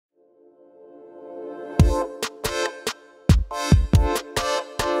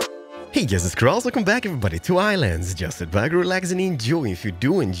Hey guys, it's Keralis. Welcome back everybody to Ylands. Just sit back, relax and enjoy. If you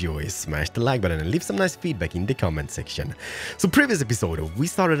do enjoy, smash the like button and leave some nice feedback in the comment section. So previous episode, we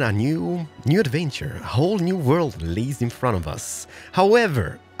started a new adventure. A whole new world lays in front of us.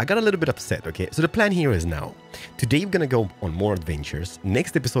 However, I got a little bit upset, okay? So the plan here is now. Today we're gonna go on more adventures.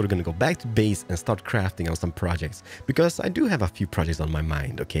 Next episode we're gonna go back to base and start crafting on some projects. Because I do have a few projects on my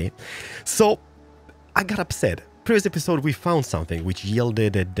mind, okay? So, I got upset. Previous episode we found something which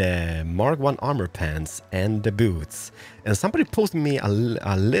yielded the Mark 1 armor pants and the boots, and somebody posted me a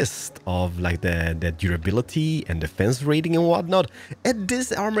list of like the durability and defense rating and whatnot, and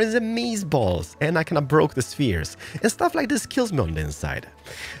this armor is amazeballs, and I kind of broke the spheres and stuff like this kills me on the inside.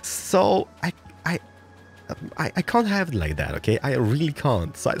 So I can't have it like that, okay? I really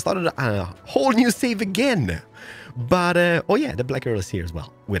can't. So I started a whole new save again. But oh yeah, the black girl is here as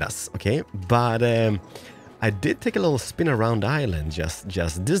well with us, okay? But I did take a little spin around the island, just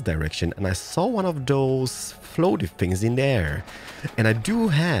this direction, and I saw one of those floaty things in there. And I do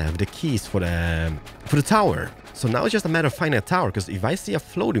have the keys for the tower. So now it's just a matter of finding a tower, because if I see a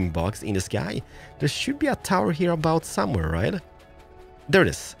floating box in the sky, there should be a tower here about somewhere, right? There it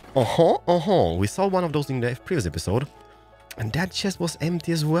is. We saw one of those in the previous episode. And that chest was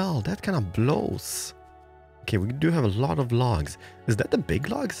empty as well. That kind of blows. Okay, we do have a lot of logs. Is that the big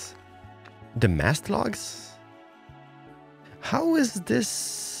logs? The mast logs? How is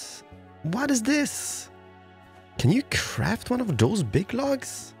this? What is this? Can you craft one of those big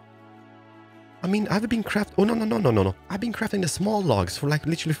logs? I mean, I've been crafting... Oh, no. I've been crafting the small logs for like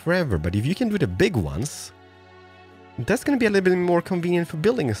literally forever. But if you can do the big ones, that's going to be a little bit more convenient for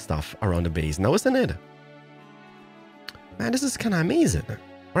building stuff around the base now, isn't it? Man, this is kind of amazing.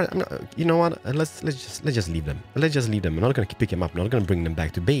 All right, you know what? Let's just leave them. Let's just leave them. I'm not gonna pick them up. I'm not gonna bring them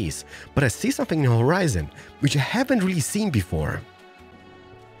back to base. But I see something in the horizon which I haven't really seen before.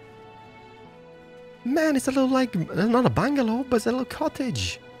 Man, it's a little like not a bungalow, but it's a little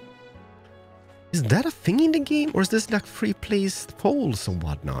cottage. Is that a thing in the game, or is this like free placed poles or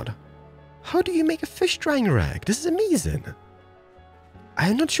whatnot? How do you make a fish drying rack? This is amazing.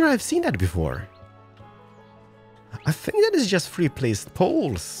 I'm not sure I've seen that before. I think that is just free-placed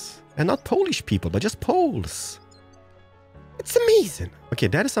poles. And not Polish people, but just poles. It's amazing. Okay,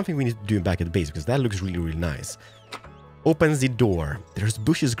 that is something we need to do back at the base, because that looks really, really nice. Opens the door. There's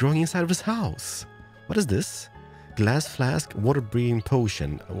bushes growing inside of his house. What is this? Glass flask, water-breathing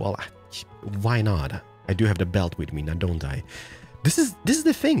potion. Well, why not? I do have the belt with me now, don't I? This is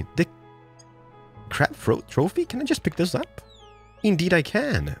the thing. The crab throat trophy? Can I just pick this up? Indeed I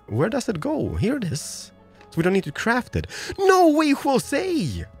can. Where does it go? Here it is. So we don't need to craft it. No way,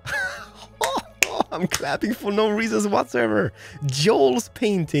 Jose! I'm clapping for no reasons whatsoever. Joel's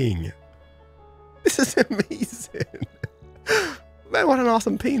painting. This is amazing. Man, what an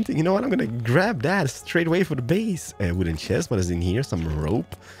awesome painting. You know what? I'm gonna grab that straight away for the base. Wooden chest. What is in here? Some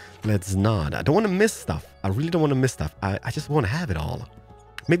rope. Let's not. I don't want to miss stuff. I really don't want to miss stuff. I just want to have it all.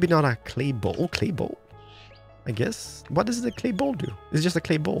 Maybe not a clay bowl. Oh, clay bowl? I guess. What does the clay bowl do? It's just a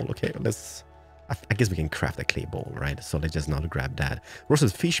clay bowl. Okay, let's... I guess we can craft a clay bowl, right? So let's just not grab that.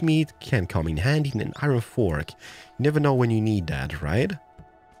 Roasted fish meat can come in handy in an iron fork. You never know when you need that, right?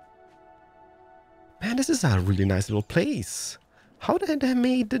 Man, this is a really nice little place. How did they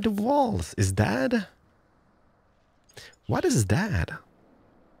made the walls? Is that... What is that?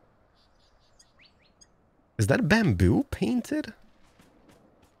 Is that bamboo painted?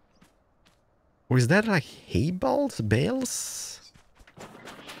 Or is that like hay bales?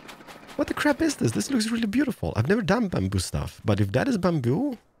 What the crap is this? This looks really beautiful. I've never done bamboo stuff, but if that is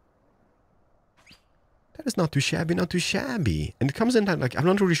bamboo, that is not too shabby, not too shabby. And it comes in that, like, I'm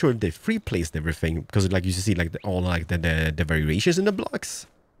not really sure if they free placed everything, because like you see like all like the variations in the blocks.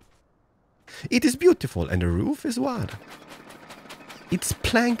 It is beautiful, and the roof is what? It's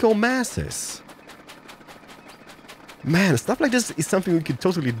planko masses. Man, stuff like this is something we could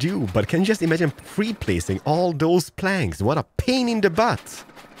totally do, but can you just imagine free placing all those planks? What a pain in the butt.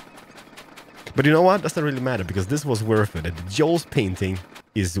 But you know what? Doesn't really matter, because this was worth it. And Joel's painting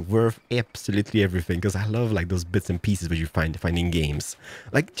is worth absolutely everything, because I love like those bits and pieces that you find in games.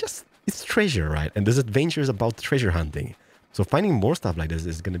 Like, just, it's treasure, right? And this adventure is about treasure hunting. So finding more stuff like this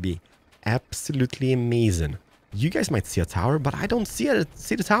is going to be absolutely amazing. You guys might see a tower, but I don't see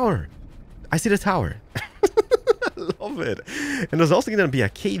the tower. I see the tower. I love it. And there's also going to be a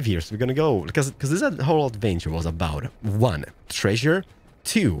cave here, so we're going to go, because this whole adventure was about 1. Treasure.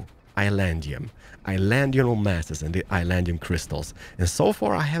 2. Islandium masses and the Islandium crystals. And so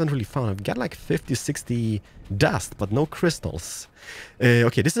far I haven't really found. I've got like 50-60 dust, but no crystals.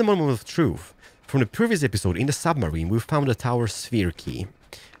 Okay, this is a moment of truth. From the previous episode, in the submarine, we found the tower sphere key.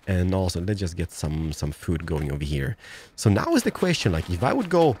 And also, let's just get some food going over here. So now is the question, like, if I would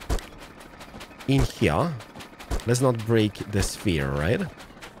go in here, let's not break the sphere, right?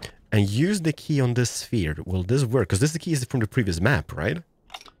 And use the key on this sphere. Will this work? Because this key is from the previous map, right?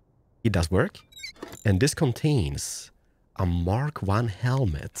 It does work. And this contains a Mark 1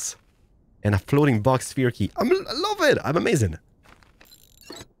 helmet and a floating box sphere key. I love it. I'm amazing.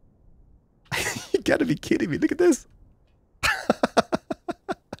 You gotta be kidding me. Look at this.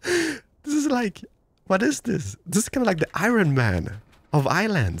 This is like, what is this? This is kind of like the Iron Man of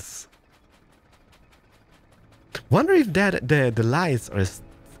Ylands. Wonder if that the lights are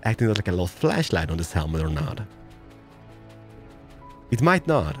acting like a little flashlight on this helmet or not. It might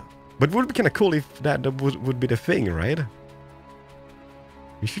not. But it would be kind of cool if that would be the thing, right?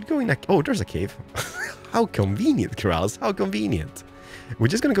 We should go in a... Oh, there's a cave. How convenient, Keralis. How convenient. We're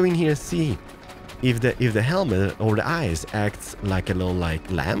just gonna go in here and see if the helmet or the eyes acts like a little like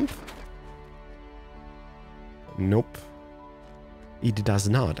lamp. Nope. It does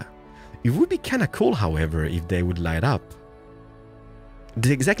not. It would be kind of cool, however, if they would light up.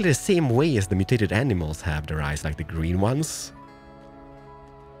 Exactly the same way as the mutated animals have their eyes, like the green ones.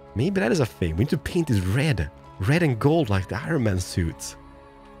 Maybe that is a thing. We need to paint this red. Red and gold like the Iron Man suit.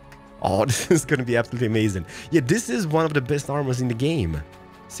 Oh, this is going to be absolutely amazing. Yeah, this is one of the best armors in the game.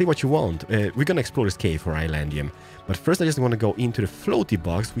 Say what you want. We're going to explore this cave for Islandium. But first I just want to go into the floaty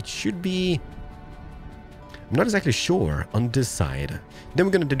box, which should be... I'm not exactly sure on this side. Then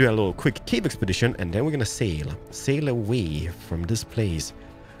we're going to do a little quick cave expedition and then we're going to sail. Sail away from this place.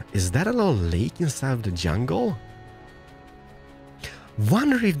 Is that a little lake inside of the jungle?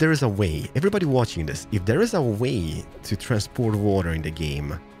 Wonder if there is a way, everybody watching this, if there is a way to transport water in the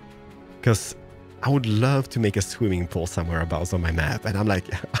game. Because I would love to make a swimming pool somewhere about on my map. And I'm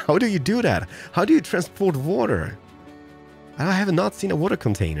like, how do you do that? How do you transport water? I have not seen a water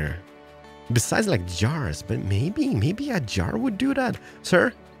container. Besides like jars, but maybe a jar would do that.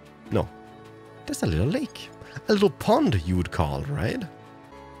 Sir? No. There's a little lake. A little pond you would call, right?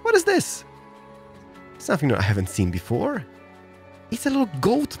 What is this? Something that I haven't seen before. It's a little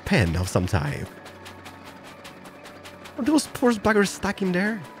goat pen of some type. Are those poor buggers stuck in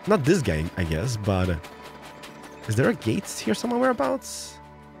there? Not this guy, I guess, but... is there a gate here somewhere abouts?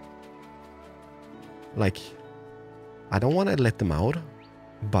 Like... I don't want to let them out,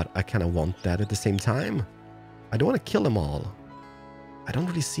 but I kind of want that at the same time. I don't want to kill them all. I don't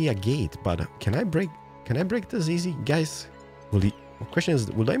really see a gate, but can I break this easy? Guys, the question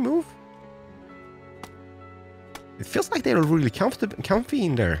is, will I move? It feels like they're really comfy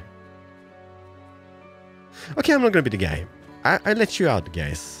in there. Okay, I'm not gonna be the guy. I let you out,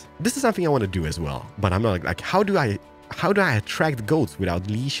 guys. This is something I want to do as well, but I'm not like how do I attract goats without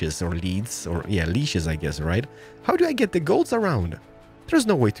leashes or leads or yeah, leashes, I guess, right? How do I get the goats around? There's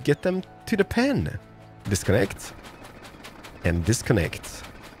no way to get them to the pen. Disconnect and disconnect.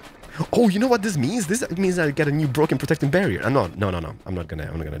 Oh, you know what this means? This means I get a new broken protecting barrier. No. I'm not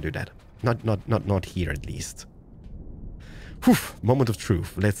gonna do that. Not here at least. Whew, moment of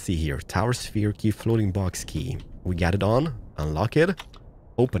truth. Let's see here. Tower sphere key, floating box key. We got it on. Unlock it.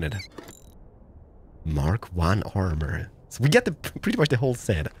 Open it. Mark 1 armor. So we get pretty much the whole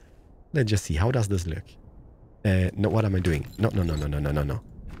set. Let's just see. How does this look? No, what am I doing? No.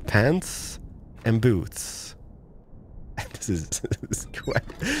 Pants and boots. This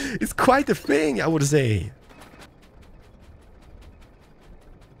is quite a thing, I would say.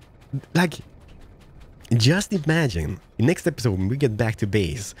 Like, just imagine, in next episode when we get back to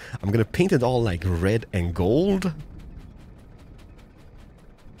base, I'm gonna paint it all like red and gold.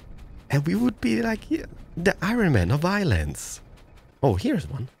 And we would be like the Iron Man of Ylands. Oh, here's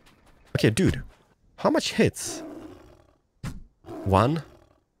one. Okay, dude. How much hits? 1,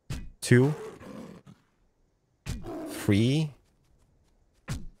 2, 3,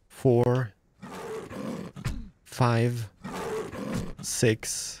 4, 5,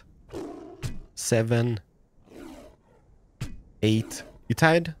 6, 7, 8. You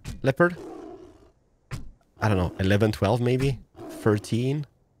tired, leopard? I don't know, 11, 12 maybe? 13?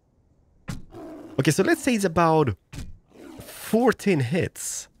 Okay, so let's say it's about 14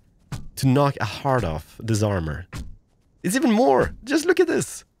 hits to knock a heart off this armor. It's even more! Just look at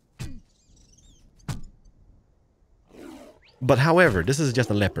this! But however, this is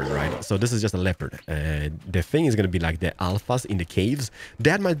just a leopard, right? So this is just a leopard. The thing is going to be like the alphas in the caves.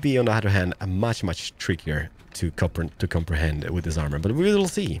 That might be, on the other hand, a much trickier to comprehend with this armor. But we will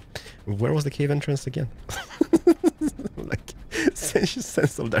see. Where was the cave entrance again? Like,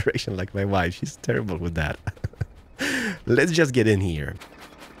 sense of direction like my wife. She's terrible with that. Let's just get in here.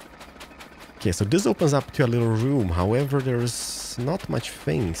 Okay, so this opens up to a little room. However, there's there's not much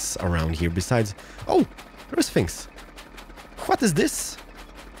things around here besides... Oh, there's things. What is this?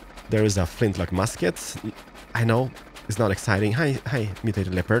 There is a flintlock musket. I know, it's not exciting. Hi,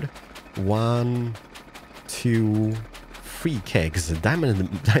 mutated leopard. 1, 2, 3 kegs.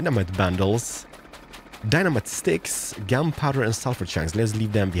 Dynamite bundles. Dynamite sticks, gunpowder and sulfur chunks. Let's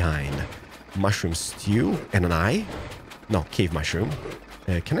leave them behind. Mushroom stew and an eye. No, cave mushroom.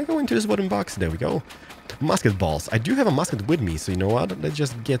 Can I go into this wooden box? There we go. Musket balls. I do have a musket with me, so you know what? Let's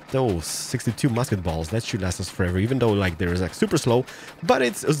just get those 62 musket balls. That should last us forever, even though like there is like super slow. But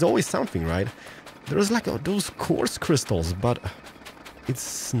it's always something, right? There's like those quartz crystals, but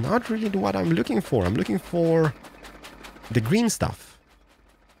it's not really what I'm looking for. I'm looking for the green stuff.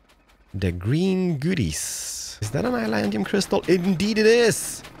 The green goodies. Is that an Islandium crystal? Indeed it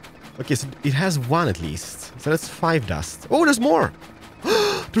is! Okay, so it has one at least. So that's 5 dust. Oh, there's more!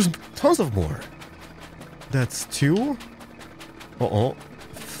 There's tons of more. That's 2.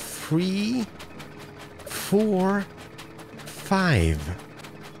 3. 4. 5.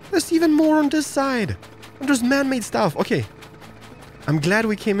 There's even more on this side. And there's man-made stuff. Okay. I'm glad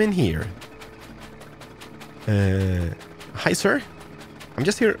we came in here. Hi, sir. I'm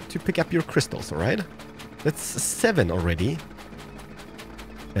just here to pick up your crystals, alright? That's 7 already.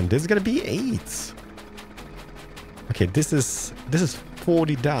 And this is gonna be 8. Okay, this is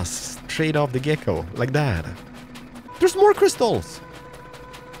 40 dust straight off the gecko, like that. There's more crystals.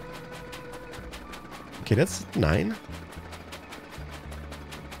 Okay, that's 9.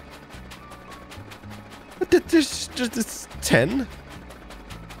 But there's just 10.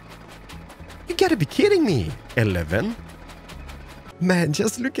 You gotta be kidding me. 11. Man,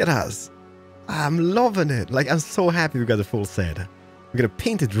 just look at us. I'm loving it. Like, I'm so happy we got the full set. We're gonna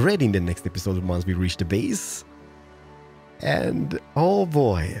paint it red in the next episode once we reach the base. And oh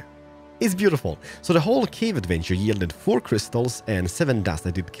boy, it's beautiful. So the whole cave adventure yielded 4 crystals and 7 dust.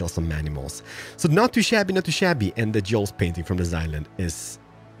 I did kill some animals. So not too shabby, not too shabby. And the Joel's painting from this island is,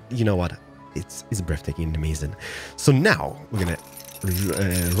 you know what? It's breathtaking and amazing. So now we're gonna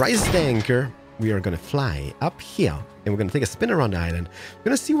rise the anchor. We are gonna fly up here and we're gonna take a spin around the island. We're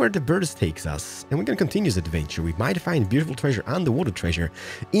gonna see where the birds takes us, and we're gonna continue this adventure. We might find beautiful treasure, underwater treasure,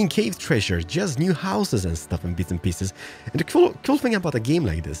 in-cave treasure, just new houses and stuff and bits and pieces. And the cool thing about a game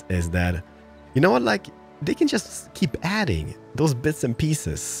like this is that, you know what, like, they can just keep adding those bits and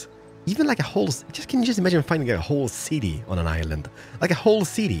pieces. Even like a whole, can you just imagine finding a whole city on an island? Like a whole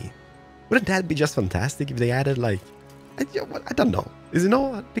city. Wouldn't that be just fantastic if they added like, I don't know. You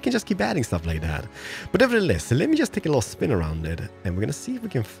know, they can just keep adding stuff like that. But nevertheless, let me just take a little spin around it. And we're going to see if we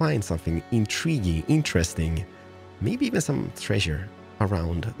can find something intriguing, interesting. Maybe even some treasure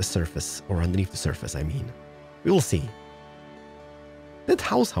around the surface, or underneath the surface, I mean. We will see. That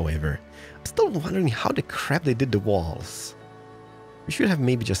house, however, I'm still wondering how the crap they did the walls. We should have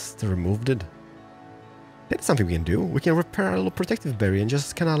maybe just removed it. That's something we can do. We can repair our little protective barrier and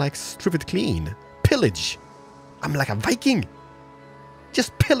just kind of like strip it clean. Pillage. I'm like a Viking.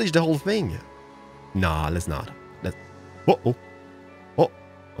 Just pillage the whole thing. Nah, let's not. Let's... Uh-oh. Oh.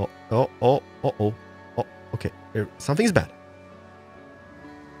 Okay, something's bad.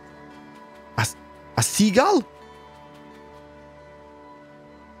 A seagull?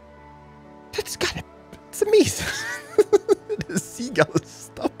 That's gotta... It's amazing. The seagull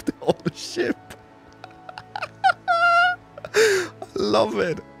stopped the whole ship. I love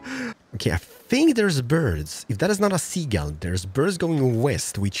it. Okay, I think there's birds. If that is not a seagull, there's birds going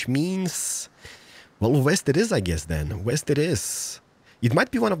west, which means... Well, west it is, I guess, then. West it is. It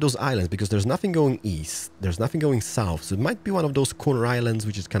might be one of those islands, because there's nothing going east. There's nothing going south. So it might be one of those corner islands,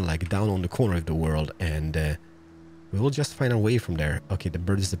 which is kind of like down on the corner of the world. And we'll just find our way from there. Okay, the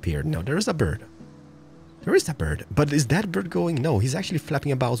bird disappeared. No, there is a bird. There is a bird. But is that bird going? No, he's actually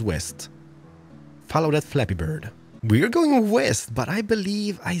flapping about west. Follow that flappy bird. We're going west, but I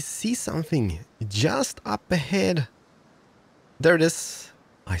believe I see something just up ahead. There it is.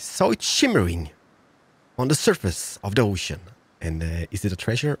 I saw it shimmering on the surface of the ocean. And is it a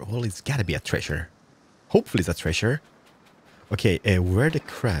treasure? Well, it's gotta be a treasure. Hopefully it's a treasure. Okay, where the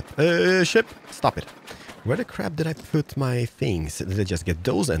crap? Ship, stop it. Where the crap did I put my things? Let's just get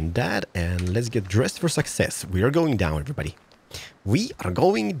those and that, and let's get dressed for success. We are going down, everybody. We are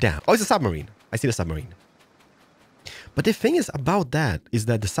going down. Oh, it's a submarine. I see the submarine. But the thing is about that is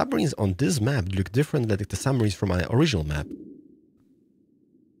that the submarines on this map look different than the submarines from my original map.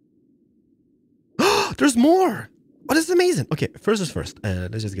 There's more! Oh, this is amazing! Okay, first is first.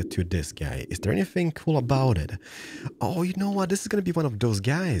 Let's just get to this guy. Is there anything cool about it? Oh, you know what? This is gonna be one of those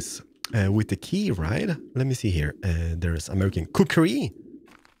guys with the key, right? Let me see here. There's American cookery.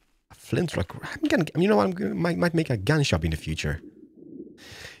 flintlock. I'm gonna, you know what? Might make a gun shop in the future.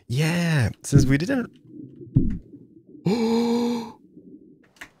 Yeah, since we didn't. No!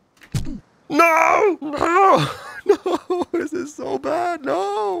 No! No! This is so bad.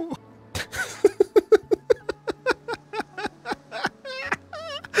 No!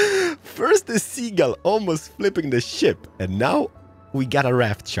 First the seagull almost flipping the ship, and now we got a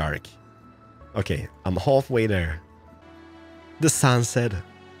raft shark. Okay, I'm halfway there. The sunset,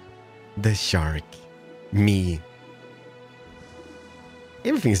 the shark, me.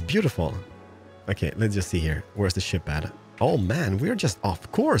 Everything is beautiful. Okay, let's just see here. Where's the ship at? Oh man, we're just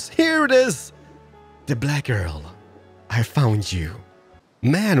off course. Here it is! The black girl. I found you.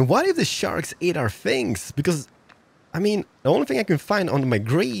 Man, what if the sharks ate our things? Because, I mean, the only thing I can find on my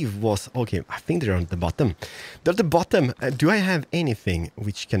grave was... Okay, I think they're on the bottom. They're at the bottom. Do I have anything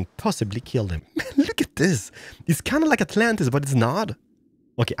which can possibly kill them? Man, look at this. It's kind of like Atlantis, but it's not.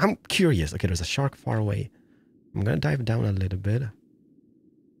 Okay, I'm curious. Okay, there's a shark far away. I'm gonna dive down a little bit.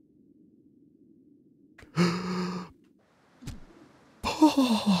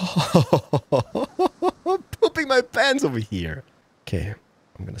 Pooping my pants over here. Okay,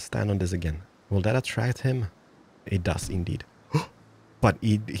 I'm gonna stand on this again. Will that attract him? It does indeed. But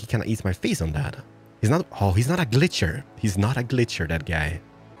he cannot eat my face on that. He's not... Oh, he's not a glitcher. He's not a glitcher, that guy.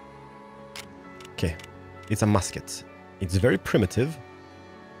 Okay, it's a musket. It's very primitive.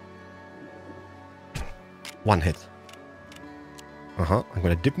 One hit. I'm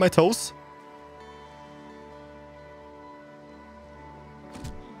gonna dip my toes.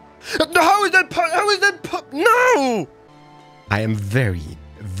 How is that? How is that? No! I am very,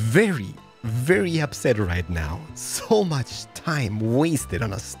 very, very upset right now. So much time wasted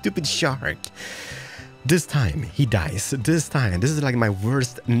on a stupid shark. This time he dies. This time, this is like my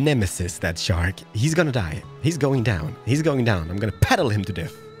worst nemesis, that shark. He's gonna die. He's going down. He's going down. I'm gonna paddle him to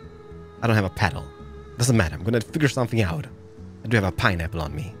death. I don't have a paddle. Doesn't matter. I'm gonna figure something out. I do have a pineapple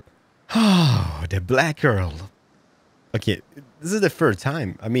on me. Oh, the black girl. Okay, this is the third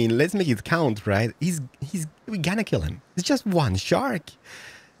time. I mean, let's make it count, right? We gonna kill him. It's just one shark.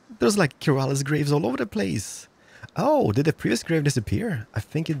 There's like Keralis graves all over the place. Oh, did the previous grave disappear? I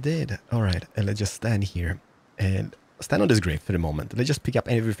think it did. All right, and let's just stand here and stand on this grave for the moment. Let's just pick up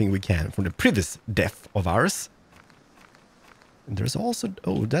everything we can from the previous death of ours. And there's also...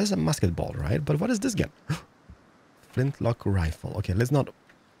 Oh, there's a musket ball, right? But what is this gun? Flintlock rifle. Okay, let's not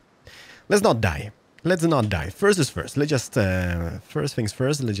die. Let's not die. First is first. Let's just... first things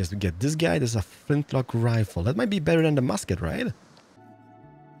first. Let's just get this guy. There's a flintlock rifle. That might be better than the musket, right?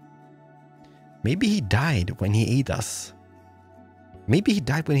 Maybe he died when he ate us. Maybe he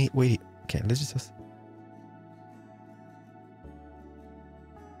died when he... Wait. Okay, let's just...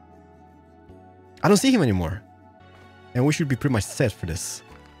 I don't see him anymore. And we should be pretty much set for this.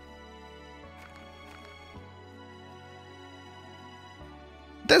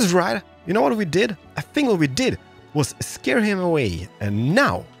 That's right. You know what we did? I think what we did was scare him away. And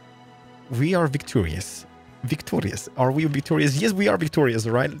now we are victorious. Victorious. Are we victorious? Yes, we are victorious,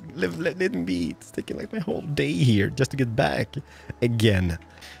 all right? Let me be. It's taking like my whole day here just to get back again.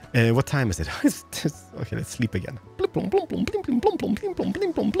 What time is it? Okay, let's sleep again.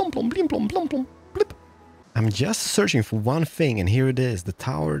 I'm just searching for one thing, and here it is. The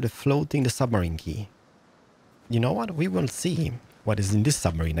tower, the floating, the submarine key. You know what? We will see what is in this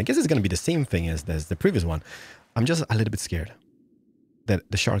submarine. I guess it's going to be the same thing as the previous one. I'm just a little bit scared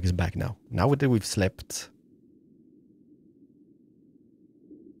that the shark is back now. Now that we've slept...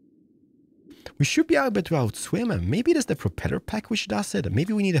 We should be able to outswim him. Maybe that's the propeller pack which does it.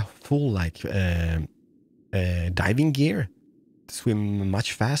 Maybe we need a full, like, diving gear to swim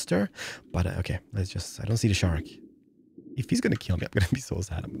much faster. But, okay, let's just... I don't see the shark. If he's gonna kill me, I'm gonna be so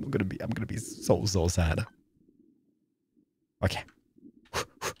sad. I'm gonna be so sad. Okay.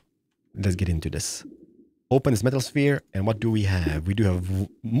 Let's get into this. Open this metal sphere, and what do we have? We do have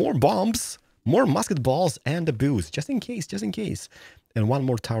more bombs, more musket balls, and the booze, just in case. And one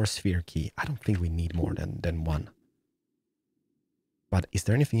more tower sphere key. I don't think we need more than one. But is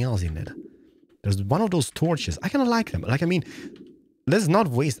there anything else in it? There's one of those torches. I kind of like them. Like, I mean, let's not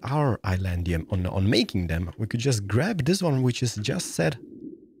waste our islandium on making them. We could just grab this one, which is just said.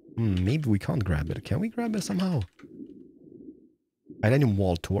 Maybe we can't grab it. Can we grab it somehow? Islandium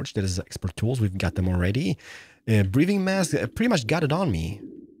wall torch. That is expert tools. We've got them already. Breathing mask. Pretty much got it on me.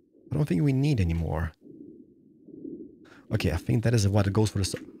 I don't think we need any more. Okay, I think that is what it goes for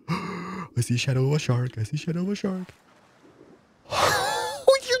the... I see shadow of a shark.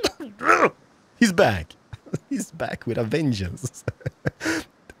 He's back. He's back with a vengeance.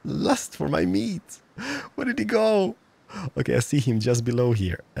 Lust for my meat. Where did he go? Okay, I see him just below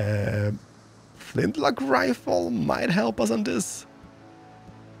here. Flintlock rifle might help us on this.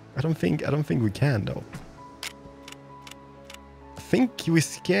 I don't think we can though. I think we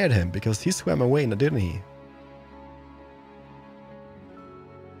scared him because he swam away, didn't he?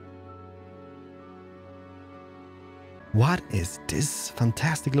 What is this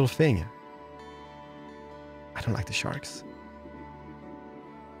fantastic little thing? I don't like the sharks.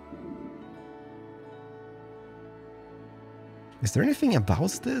 Is there anything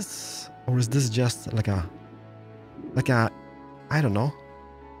about this? Or is this just like a, I don't know,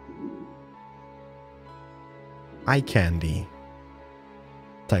 eye candy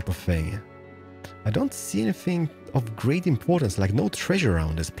type of thing? I don't see anything of great importance, like no treasure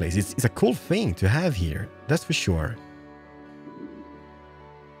around this place. It's a cool thing to have here, that's for sure.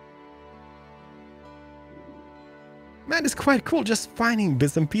 Man, it's quite cool just finding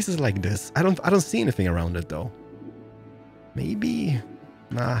bits and pieces like this. I don't see anything around it though. Maybe...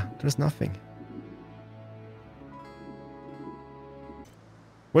 Nah, there's nothing.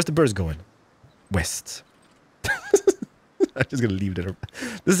 Where's the birds going? West. I'm just gonna leave it.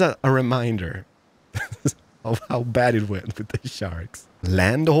 This is a reminder of how bad it went with the sharks.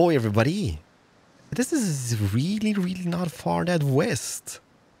 Land ahoy, everybody! This is really, really not far that west.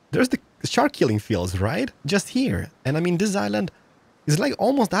 There's the shark killing fields, right? Just here. And I mean, this island is like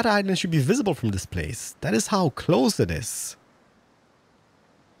almost that island should be visible from this place. That is how close it is.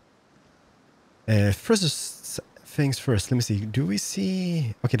 First things first, let me see. Do we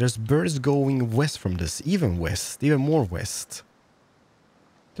see... Okay, there's birds going west from this. Even west. Even more west.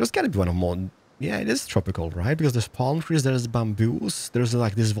 There's gotta be one more... Yeah, it is tropical, right? Because there's palm trees, there's bamboos. There's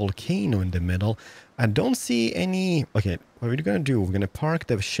like this volcano in the middle. I don't see any... Okay, what we're gonna do, we're gonna park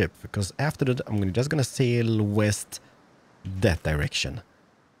the ship. Because after that, I'm just gonna sail west that direction.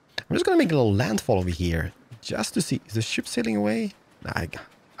 I'm just gonna make a little landfall over here. Just to see... Is the ship sailing away? Nah,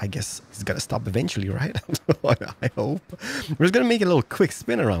 I guess it's gonna stop eventually, right? I hope. We're just gonna make a little quick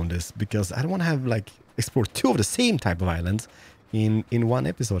spin around this because I don't want to have like explore two of the same type of islands in one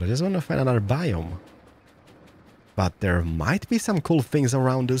episode. I just want to find another biome. But there might be some cool things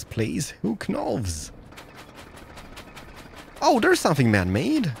around this place. Who knows? Oh, there's something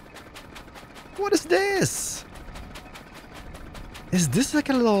man-made. What is this? Is this like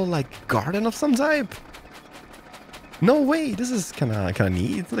a little like garden of some type? No way, this is kind of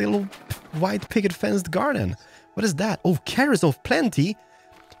neat. Like a little white picket fenced garden. What is that? Oh, carrots of plenty.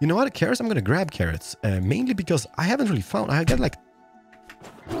 You know what, carrots? I'm gonna grab carrots. Mainly because I haven't really found... I got like...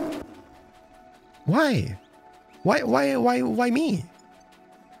 Why? Why me?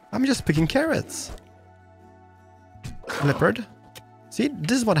 I'm just picking carrots. Leopard. See,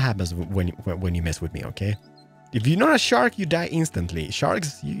 this is what happens when you mess with me, okay? If you're not a shark, you die instantly.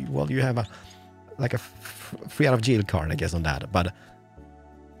 Sharks, you have a... like a free out of jail card, I guess, on that. But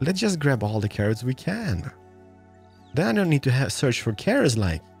let's just grab all the carrots we can. Then I don't need to search for carrots,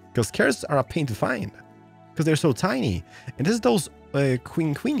 like, because carrots are a pain to find because they're so tiny. And this is those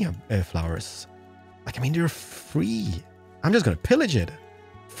quinquina flowers. Like, I mean, they're free. I'm just gonna pillage it.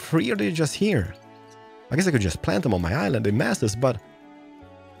 Free, or they're just here. I guess I could just plant them on my island in masses, but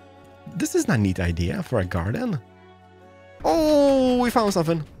this is not a neat idea for a garden. Oh, we found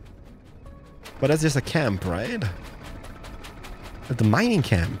something. But that's just a camp, right? At the mining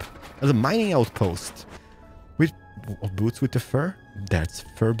camp. At the mining outpost. With boots with the fur? That's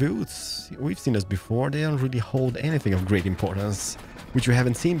fur boots. We've seen this before. They don't really hold anything of great importance, which we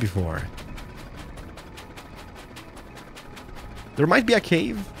haven't seen before. There might be a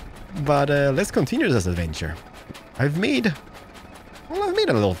cave, but let's continue this adventure. I've made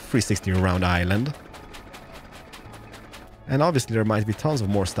a little 360 around the island. And obviously there might be tons of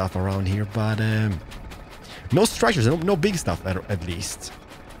more stuff around here, but no structures, no big stuff at least.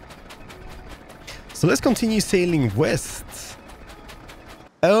 So let's continue sailing west.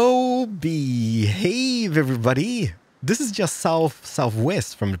 Oh, behave everybody. This is just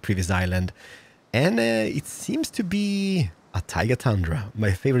southwest from the previous island. And it seems to be a taiga tundra,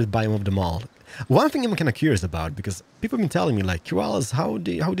 my favorite biome of them all. One thing I'm kind of curious about, because people have been telling me like, Keralis, how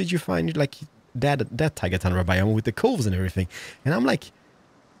did you find like that taiga tundra biome with the coves and everything? And I'm like,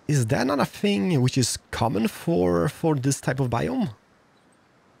 is that not a thing which is common for this type of biome?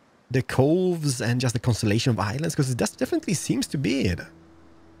 The coves and just the constellation of islands, because that definitely seems to be it.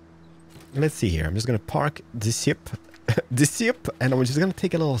 Let's see here. I'm just gonna park the ship, and I'm just gonna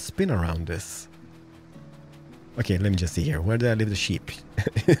take a little spin around this. Okay, let me just see here. Where did I leave the sheep?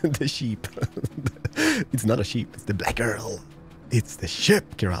 The sheep. It's not a sheep. It's the black girl. It's the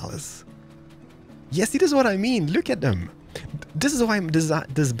ship, Keralis. Yes, it is what I mean. Look at them. This is why this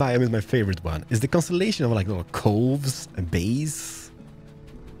biome is my favorite one. Is the constellation of like little coves and bays.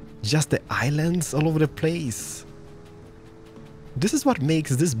 Just the islands all over the place. This is what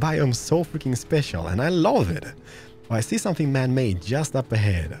makes this biome so freaking special, and I love it. Oh, I see something man-made just up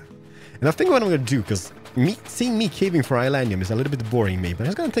ahead. And I think what I'm gonna do, because seeing me caving for Islandium is a little bit boring me, but I'm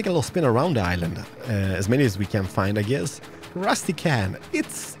just gonna take a little spin around the island. As many as we can find, I guess. Rusty can.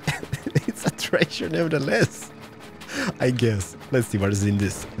 It's it's a treasure nevertheless. I guess. Let's see what is in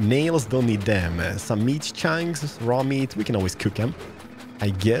this. Nails, don't need them. Some meat chunks, raw meat, we can always cook them. I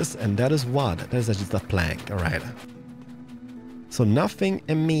guess, and that is what? That is just a plank, alright. So nothing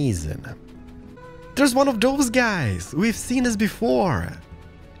amazing. There's one of those guys! We've seen this before!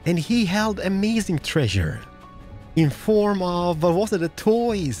 And he held amazing treasure. In form of, what was it, the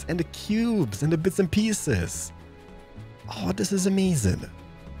toys and the cubes and the bits and pieces. Oh, this is amazing.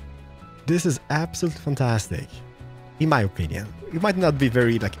 This is absolutely fantastic. In my opinion. It might not be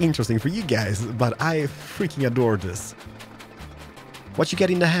very interesting for you guys, but I freaking adore this. What you get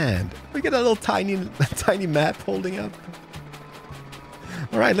in the hand? We get a little tiny map holding up.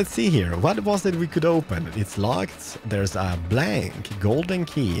 Alright, let's see here. What was it we could open? It's locked. There's a blank golden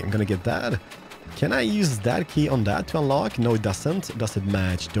key. I'm gonna get that. Can I use that key on that to unlock? No, it doesn't. Does it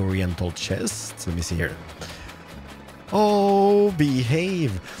match the oriental chest? Let me see here. Oh,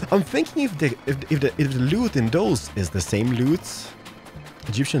 behave. I'm thinking if the loot in those is the same loot.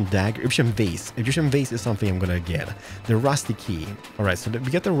 Egyptian dagger, Egyptian vase. Egyptian vase is something I'm gonna get. The rusty key. Alright, so we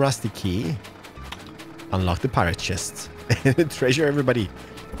get the rusty key. Unlock the pirate chest. Treasure, everybody.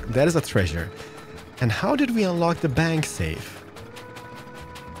 That is a treasure. And how did we unlock the bank safe?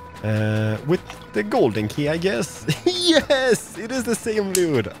 With the golden key, I guess. Yes! It is the same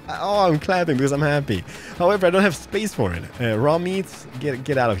loot. Oh, I'm clapping because I'm happy. However, I don't have space for it. Raw meat,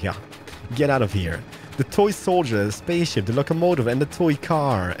 get out of here. Get out of here. The toy soldier, the spaceship, the locomotive, and the toy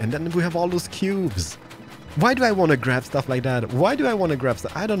car. And then we have all those cubes. Why do I want to grab stuff like that? Why do I want to grab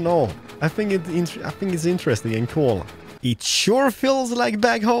stuff? I don't know. I think it's interesting and cool. It sure feels like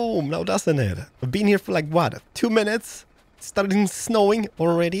back home, now doesn't it? I've been here for like, what, 2 minutes? It's starting snowing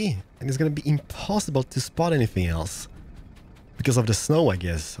already. And it's gonna be impossible to spot anything else. Because of the snow, I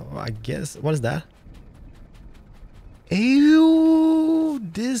guess. Oh, I guess, what is that? Ew,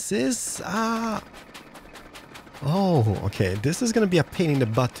 this is, oh, okay. This is gonna be a pain in the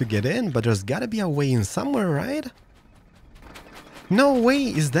butt to get in, but there's gotta be a way in somewhere, right? No way,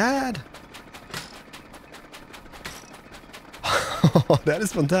 is that? That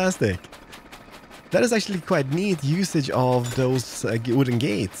is fantastic. That is actually quite neat usage of those wooden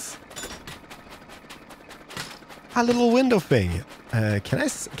gates. A little window thing. Can I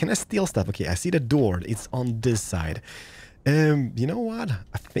steal stuff? Okay, I see the door. It's on this side. You know what?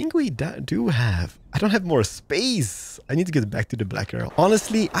 I think we do have... I don't have more space. I need to get back to the Black Arrow.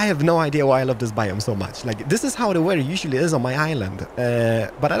 Honestly, I have no idea why I love this biome so much. Like, this is how the weather usually is on my island.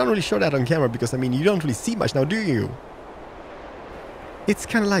 But I don't really show that on camera because, I mean, you don't really see much now, do you? It's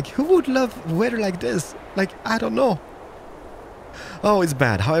kind of like, who would love weather like this? Like, I don't know. Oh, it's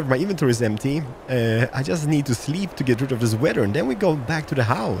bad. However, my inventory is empty. I just need to sleep to get rid of this weather, and then we go back to the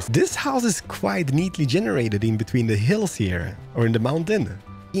house. This house is quite neatly generated in between the hills here. Or in the mountain.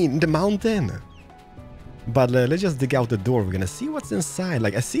 In the mountain. But let's just dig out the door. We're gonna see what's inside.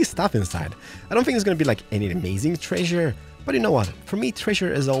 Like, I see stuff inside. I don't think it's gonna be like any amazing treasure. But you know what? For me,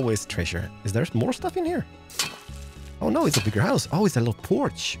 treasure is always treasure. Is there more stuff in here? Oh no, it's a bigger house. Oh, it's a little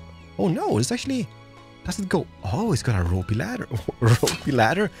porch. Oh no, it's actually... Does it go... Oh, it's got a ropey ladder. Ropey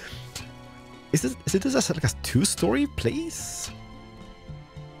ladder? Is it just like a 2-story place?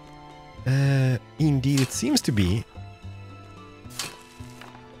 Indeed, it seems to be.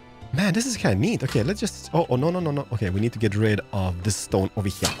 Man, this is kind of neat. Okay, let's just... Oh, no. Okay, we need to get rid of this stone over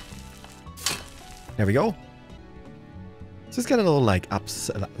here. There we go. So it's got a little like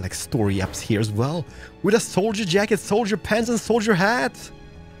ups, like story ups here as well. With a soldier jacket, soldier pants, and soldier hat.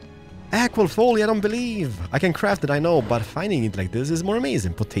 Aqual foley, I don't believe. I can craft it, I know, but finding it like this is more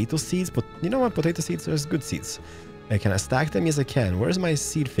amazing. Potato seeds, but you know what? Potato seeds are good seeds. Can I stack them? Yes, I can. Where's my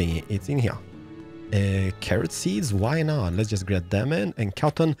seed thingy? It's in here. Carrot seeds, why not? Let's just grab them in. And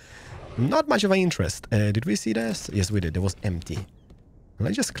cotton, not much of an interest. Did we see this? Yes, we did. It was empty.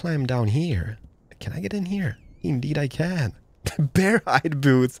 Let's just climb down here. Can I get in here? Indeed, I can. Bear hide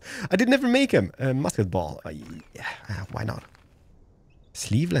boots. I did never make them. Musket ball. Yeah, why not?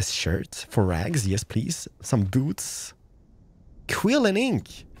 Sleeveless shirt for rags. Yes, please. Some boots. Quill and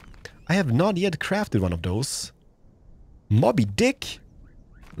ink. I have not yet crafted one of those. Moby Dick.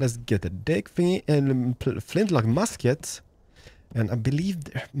 Let's get the dick thingy and flintlock musket. And I believe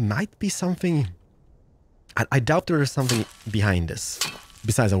there might be something I doubt there is something behind this.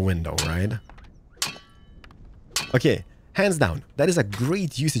 Besides a window, right? Okay, hands down. That is a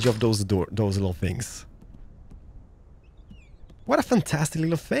great usage of those little things. What a fantastic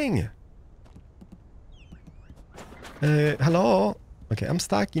little thing. Hello? Okay, I'm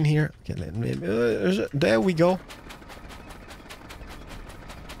stuck in here. Okay, there we go.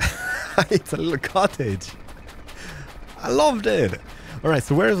 It's a little cottage. I loved it. Alright,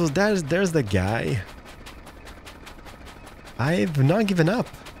 so where was that? There's the guy. I've not given up.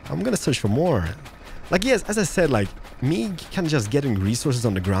 I'm gonna search for more. Like, yes, as I said, like, me kind of just getting resources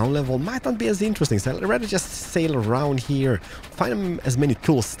on the ground level might not be as interesting. So I'd rather just sail around here, find as many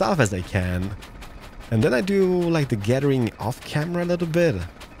cool stuff as I can. And then I do, like, the gathering off camera a little bit.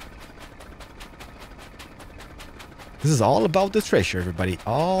 This is all about the treasure, everybody.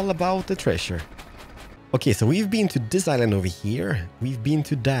 All about the treasure. Okay, so we've been to this island over here. We've been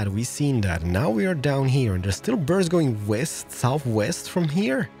to that. We've seen that. Now we are down here. And there's still birds going west, southwest from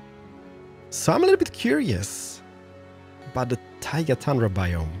here. So I'm a little bit curious about the taiga tundra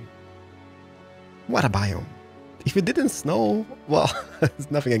biome. What a biome. If it didn't snow, well, it's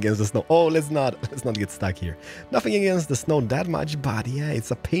nothing against the snow. Oh, let's not get stuck here. Nothing against the snow that much, but yeah,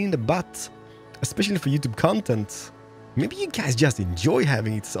 it's a pain in the butt. Especially for YouTube content. Maybe you guys just enjoy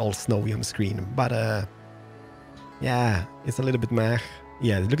having it all snowy on the screen, but yeah, it's a little bit meh.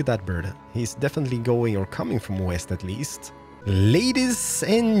 Yeah, look at that bird. He's definitely going or coming from west at least. Ladies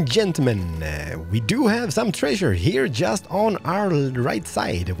and gentlemen, we do have some treasure here just on our right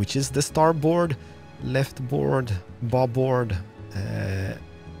side, which is the starboard, left board, bobbord.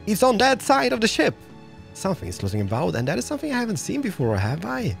 It's on that side of the ship. Something is floating about, and that is something I haven't seen before, have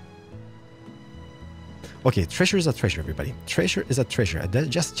I? Okay, treasure is a treasure, everybody. Treasure is a treasure.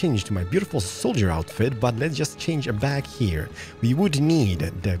 That just changed to my beautiful soldier outfit, but let's just change it back here. We would need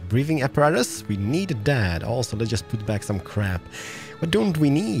the breathing apparatus. We need that. Also, let's just put back some crap. What don't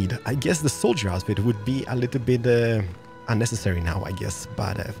we need? I guess the soldier outfit would be a little bit unnecessary now, I guess.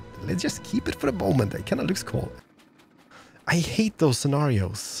 But let's just keep it for the moment. It kind of looks cool. I hate those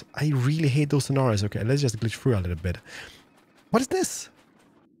scenarios. I really hate those scenarios. Okay, let's just glitch through a little bit. What is this?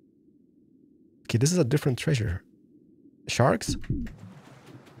 Okay, this is a different treasure. Sharks?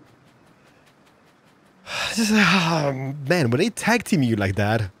 Man, when they tag team you like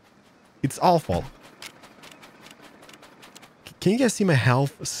that, it's awful. Can you guys see my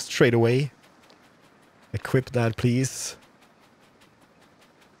health straight away? Equip that, please.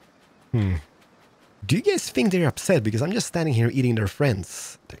 Do you guys think they're upset because I'm just standing here eating their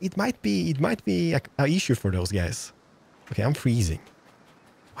friends? It might be a issue for those guys. Okay, I'm freezing.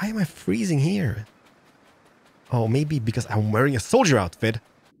 Why am I freezing here? Oh, maybe because I'm wearing a soldier outfit.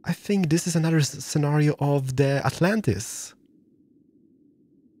 I think this is another scenario of the Atlantis.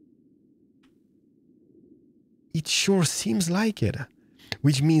 It sure seems like it.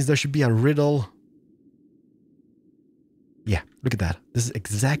 Which means there should be a riddle. Yeah, look at that. This is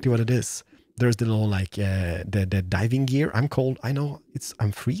exactly what it is. There's the little, like, the diving gear. I'm cold. I know.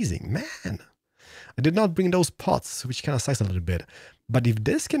 I'm freezing. Man. I did not bring those pots, which kind of sucks a little bit. But if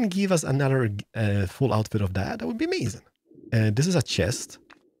this can give us another full outfit of that, that would be amazing. This is a chest.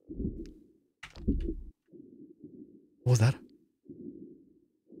 What was that?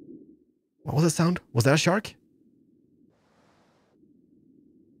 What was the sound? Was that a shark?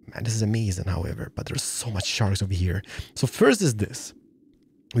 Man, this is amazing, however. But there's so much sharks over here. So first is this.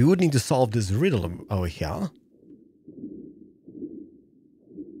 We would need to solve this riddle over here.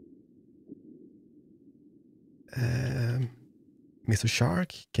 Mr.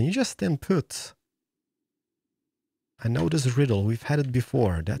 Shark, can you just then put... I know this riddle, we've had it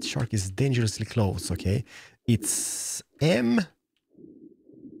before. That shark is dangerously close, okay? It's MCXI.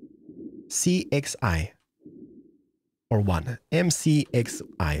 Or 1.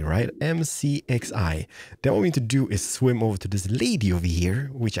 MCXI, right? MCXI. Then what we need to do is swim over to this lady over here,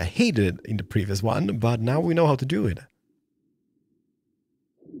 which I hated in the previous one, but now we know how to do it.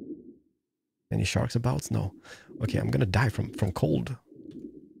 Any sharks about? No. Okay, I'm gonna die from cold.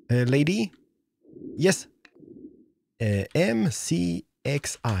 Lady? Yes. MCXI.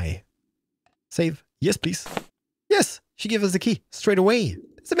 Save. Yes, please. Yes, she gave us the key straight away.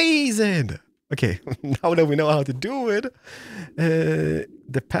 It's amazing. Okay, now that we know how to do it,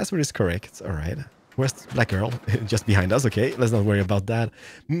 the password is correct. All right. Where's the black girl? Just behind us. Okay, let's not worry about that.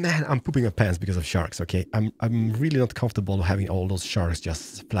 Man, I'm pooping my pants because of sharks. Okay, I'm really not comfortable having all those sharks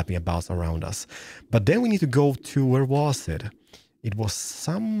just flapping about around us. But then we need to go to, where was it? It was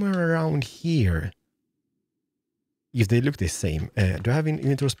somewhere around here. If they look the same. Do I have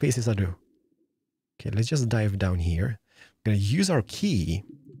inventory spaces? I do. Okay, let's just dive down here. I'm gonna use our key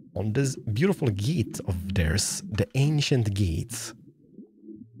on this beautiful gate of theirs, the ancient gates.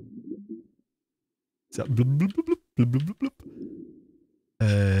 So, bloop, bloop, bloop, bloop, bloop, bloop,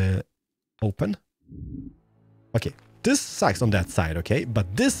 bloop. Open. Okay, this sucks on that side, okay?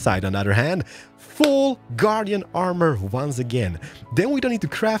 But this side, on the other hand, full Guardian armor once again. Then we don't need to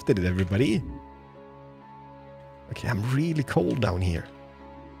craft it, everybody. Okay, I'm really cold down here.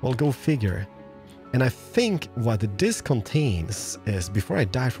 Well, go figure. And I think what this contains is, before I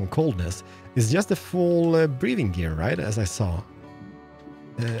die from coldness, is just the full breathing gear, right? As I saw.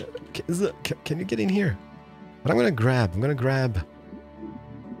 Can you get in here? What I'm gonna grab,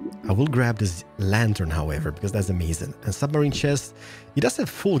 I will grab this lantern, however, because that's amazing. And submarine chest, it does have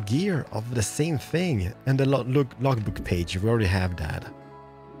full gear of the same thing. And the logbook page, we already have that.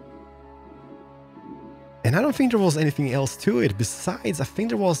 And I don't think there was anything else to it. Besides, I think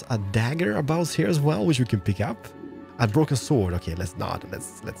there was a dagger about here as well, which we can pick up. A broken sword. Okay, let's not.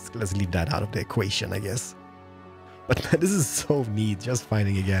 Let's leave that out of the equation, I guess. But man, this is so neat, just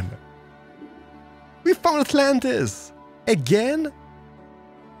finding again. We found Atlantis! Again?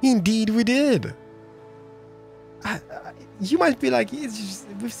 Indeed we did. You might be like, it's just,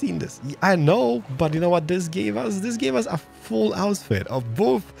 we've seen this. I know, but you know what this gave us? This gave us a full outfit of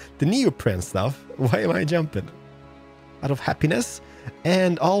both the neoprene stuff. Why am I jumping? Out of happiness.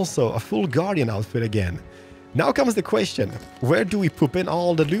 And also a full Guardian outfit again. Now comes the question, where do we poop in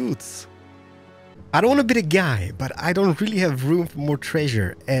all the loots? I don't want to be the guy, but I don't really have room for more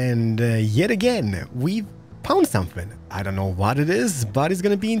treasure. And yet again, we've found something. I don't know what it is, but it's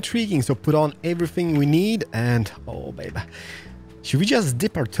gonna be intriguing. So put on everything we need and oh baby, should we just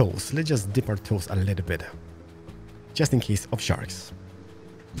dip our toes? Let's just dip our toes a little bit, just in case of sharks.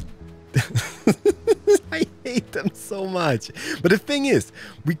 I hate them so much. But the thing is,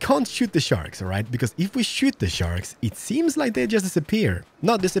 we can't shoot the sharks, all right? Because if we shoot the sharks, it seems like they just disappear.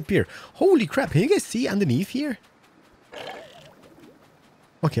 Not disappear. Holy crap, can you guys see underneath here?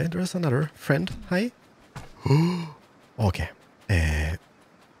 Okay, there's another friend. Hi. Okay.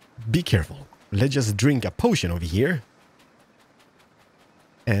 Be careful. Let's just drink a potion over here.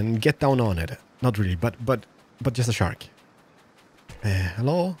 And get down on it. Not really, but just a shark.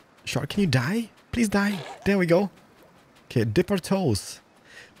 Hello? Shark, can you die? Please die. There we go. Okay, dip our toes.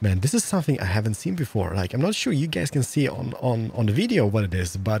 Man, this is something I haven't seen before. Like, I'm not sure you guys can see on the video what it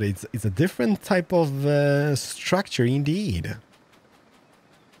is, but it's a different type of structure indeed.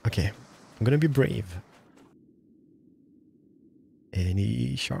 Okay, I'm gonna be brave.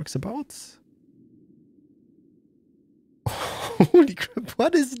 Any sharks about? Holy crap,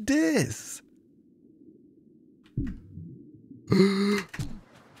 what is this?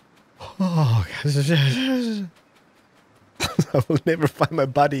 Oh, gosh. I will never find my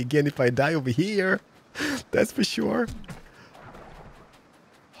body again if I die over here. That's for sure.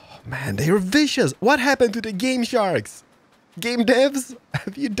 Oh, man, they are vicious. What happened to the game sharks? Game devs,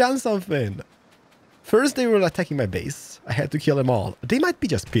 have you done something? First, they were attacking my base. I had to kill them all. They might be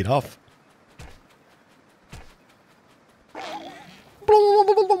just peed off.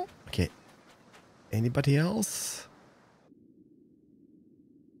 Okay. Anybody else?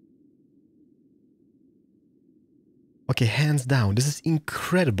 Okay, hands down. This is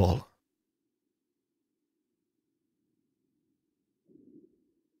incredible.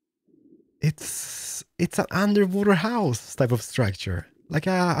 It's an underwater house type of structure. Like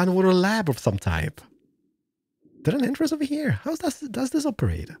an underwater lab of some type. Is there an entrance over here? How does this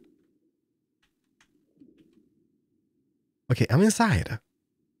operate? Okay, I'm inside.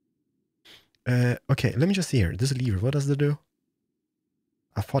 Okay, let me just see here. This lever, what does it do?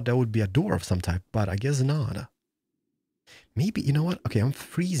 I thought that would be a door of some type, but I guess not. Maybe, you know what? Okay, I'm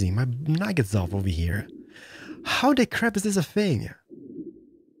freezing. My nuggets off over here. How the crap is this a thing?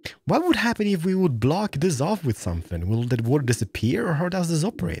 What would happen if we would block this off with something? Will that water disappear, or how does this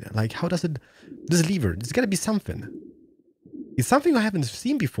operate? Like, how does it... This lever, there's gotta be something. It's something I haven't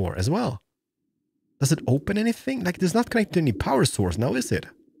seen before as well. Does it open anything? Like, there's not connected to any power source now, is it?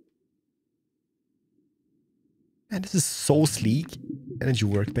 Man, this is so sleek. Energy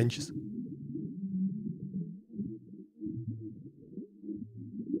workbenches.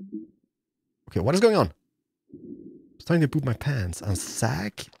 Okay, what is going on? I'm starting to poop my pants. A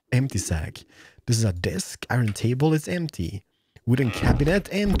sack, empty sack. This is a desk, iron table, it's empty. Wooden cabinet,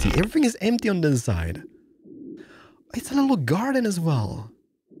 empty. Everything is empty on the inside. It's a little garden as well.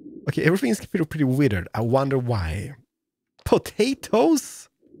 Okay, everything is pretty withered. I wonder why. Potatoes?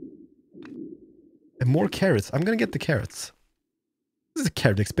 And more carrots. I'm gonna get the carrots. This is a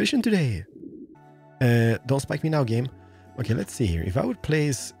carrot expedition today. Don't spike me now, game. Okay, let's see here. If I would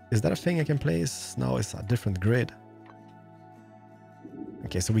place... Is that a thing I can place? No, it's a different grid.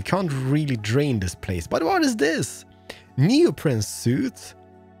 Okay, so we can't really drain this place. But what is this? Neoprene suit.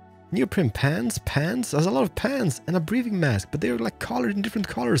 Neoprene pants. There's a lot of pants and a breathing mask, but they're like colored in different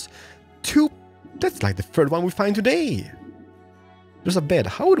colors. That's like the third one we find today. There's a bed.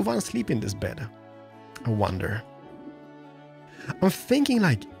 How would one sleep in this bed? I wonder. I'm thinking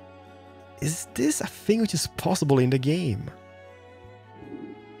like, is this a thing which is possible in the game?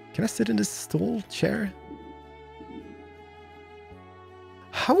 Can I sit in this stool chair?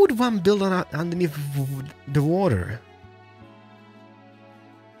 How would one build underneath the water?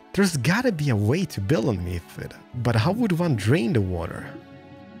 There's gotta be a way to build underneath it, but how would one drain the water?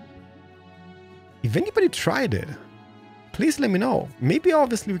 If anybody tried it, please let me know. Maybe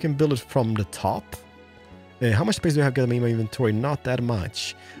obviously we can build it from the top. How much space do I have got in my inventory? Not that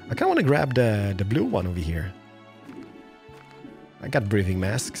much. I kind of want to grab the blue one over here. I got breathing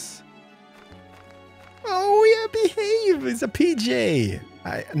masks. Oh yeah, behave! It's a PJ!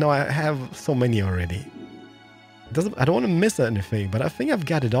 I have so many already. I don't want to miss anything, but I think I've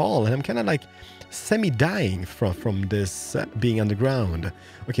got it all, and I'm kind of like semi-dying from this being underground.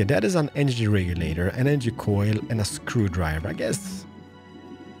 Okay, that is an energy regulator, an energy coil, and a screwdriver. I guess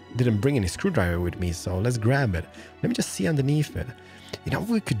didn't bring any screwdriver with me, so let's grab it. Let me just see underneath it. You know what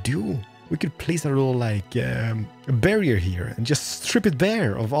we could do? We could place a little like a barrier here and just strip it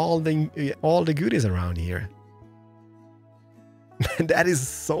bare of all the goodies around here. That is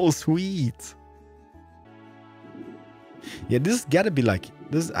so sweet. Yeah, this gotta be like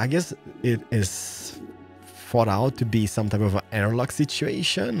this. I guess it is thought out to be some type of an airlock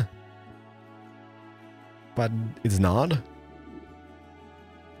situation, but it's not.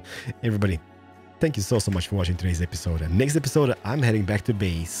 Everybody, thank you so much for watching today's episode. And next episode, I'm heading back to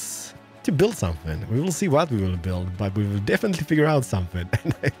base to build something. We will see what we will build, but we will definitely figure out something.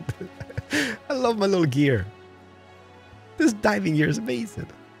 I love my little gear. This diving gear is amazing.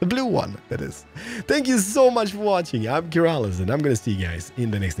 The blue one, that is. Thank you so much for watching. I'm Keralis, and I'm gonna see you guys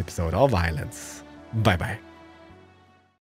in the next episode of Ylands. Bye-bye.